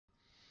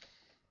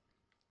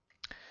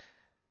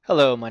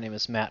Hello, my name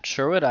is Matt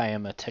Sherwood. I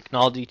am a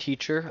technology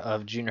teacher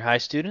of junior high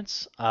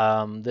students.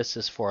 This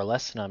is for a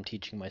lesson I'm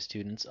teaching my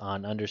students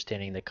on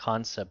understanding the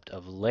concept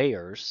of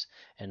layers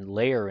and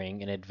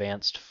layering in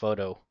advanced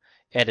photo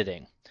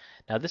editing.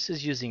 Now, this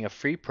is using a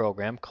free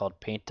program called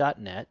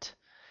Paint.net.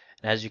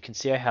 And as you can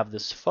see, I have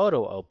this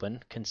photo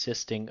open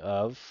consisting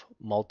of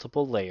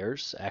multiple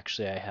layers.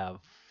 Actually, I have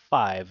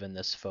 5 in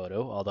this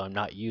photo, although I'm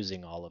not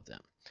using all of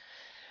them.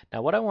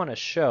 Now, what I want to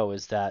show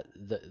is that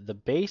the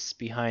base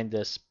behind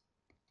this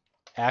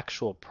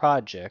actual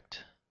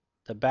project,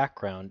 the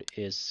background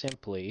is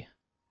simply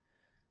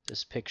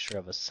this picture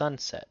of a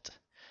sunset.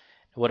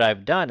 What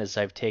I've done is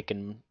I've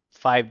taken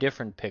 5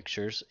 different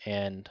pictures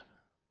and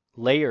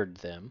layered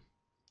them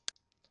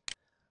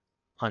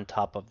on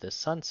top of this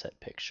sunset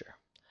picture.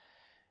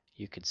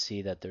 You can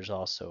see that there's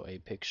also a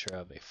picture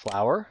of a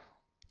flower,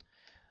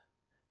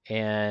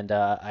 and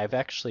I've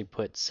actually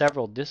put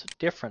several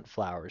different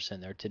flowers in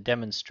there to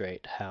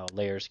demonstrate how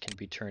layers can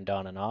be turned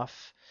on and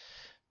off,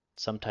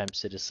 sometimes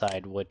to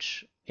decide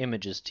which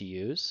images to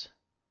use.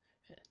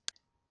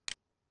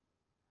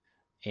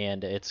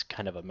 And it's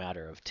kind of a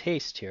matter of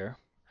taste here.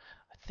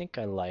 I think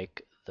I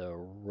like the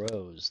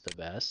rose the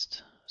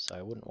best, so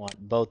I wouldn't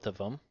want both of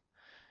them.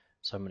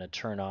 So I'm going to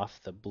turn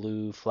off the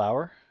blue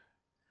flower,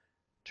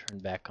 turn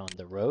back on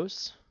the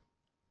rose,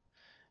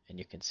 and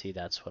you can see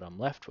that's what I'm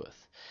left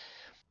with.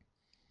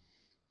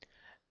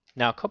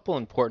 Now, a couple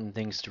important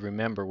things to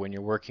remember when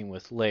you're working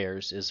with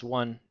layers is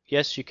one,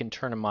 yes, you can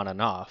turn them on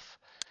and off,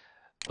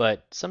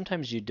 but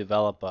sometimes you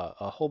develop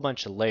a whole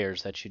bunch of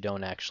layers that you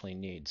don't actually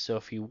need. So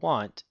if you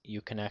want, you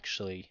can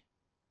actually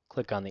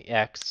click on the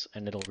X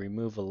and it'll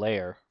remove a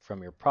layer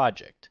from your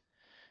project,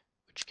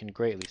 which can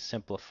greatly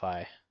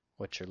simplify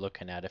what you're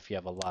looking at if you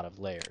have a lot of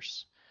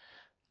layers.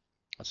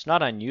 It's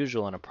not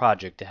unusual in a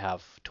project to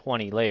have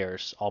 20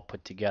 layers all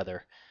put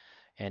together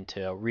and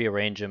to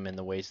rearrange them in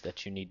the ways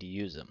that you need to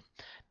use them.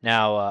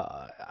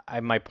 Now, I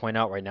might point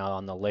out right now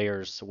on the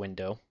layers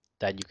window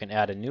that you can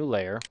add a new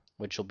layer,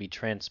 which will be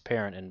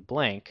transparent and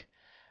blank,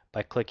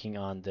 by clicking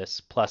on this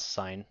plus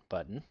sign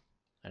button,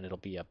 and it'll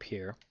be up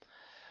here.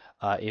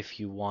 If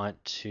you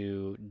want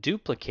to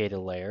duplicate a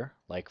layer,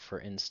 like for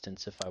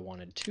instance if I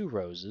wanted 2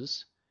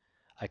 roses,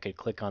 I could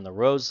click on the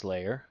rose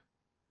layer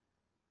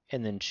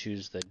and then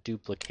choose the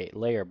duplicate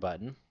layer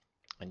button,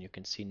 and you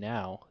can see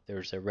now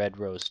there's a red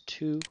rose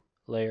 2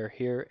 layer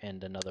here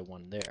and another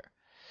one there.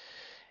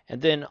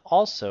 And then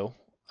also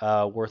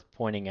worth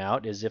pointing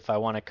out is if I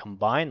want to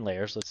combine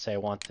layers, let's say I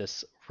want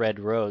this red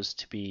rose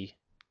to be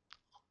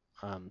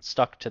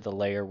stuck to the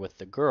layer with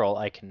the girl,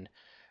 I can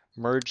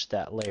merge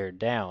that layer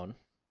down,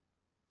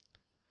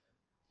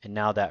 and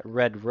now that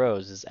red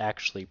rose is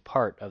actually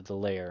part of the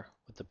layer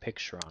with the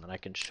picture on. And I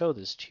can show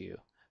this to you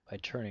by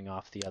turning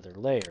off the other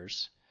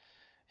layers,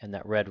 and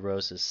that red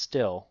rose is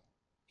still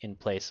in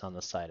place on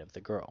the side of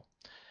the girl.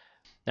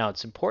 Now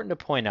it's important to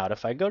point out,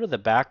 if I go to the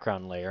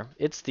background layer,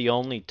 it's the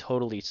only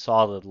totally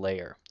solid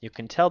layer. You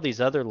can tell these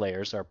other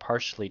layers are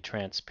partially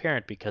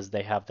transparent because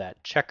they have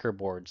that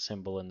checkerboard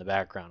symbol in the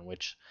background,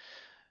 which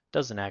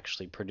doesn't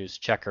actually produce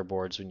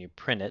checkerboards when you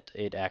print it.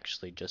 It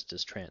actually just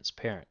is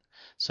transparent.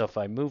 So if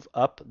I move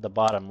up the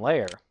bottom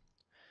layer,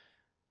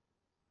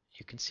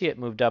 you can see it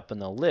moved up in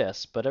the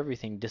list, but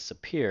everything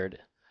disappeared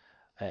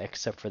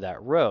except for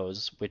that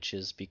rose, which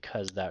is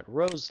because that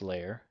rose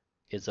layer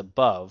is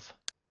above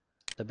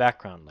the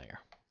background layer.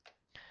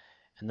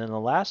 And then the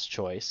last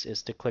choice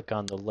is to click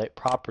on the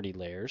property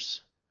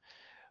layers.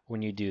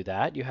 When you do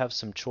that, you have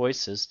some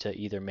choices to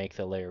either make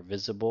the layer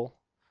visible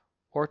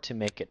or to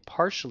make it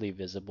partially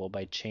visible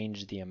by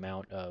changing the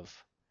amount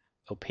of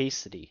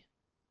opacity.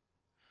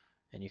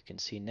 And you can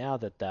see now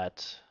that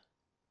that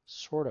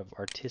sort of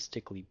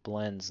artistically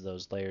blends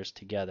those layers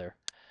together.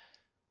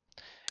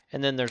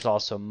 And then there's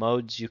also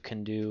modes you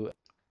can do.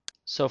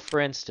 So for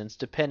instance,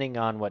 depending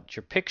on what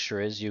your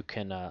picture is, you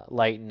can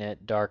lighten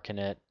it, darken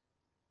it,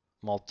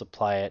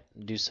 multiply it,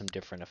 do some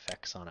different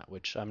effects on it,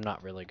 which I'm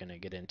not really going to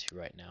get into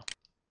right now.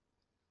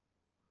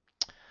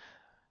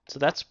 So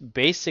that's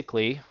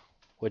basically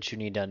what you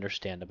need to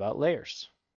understand about layers.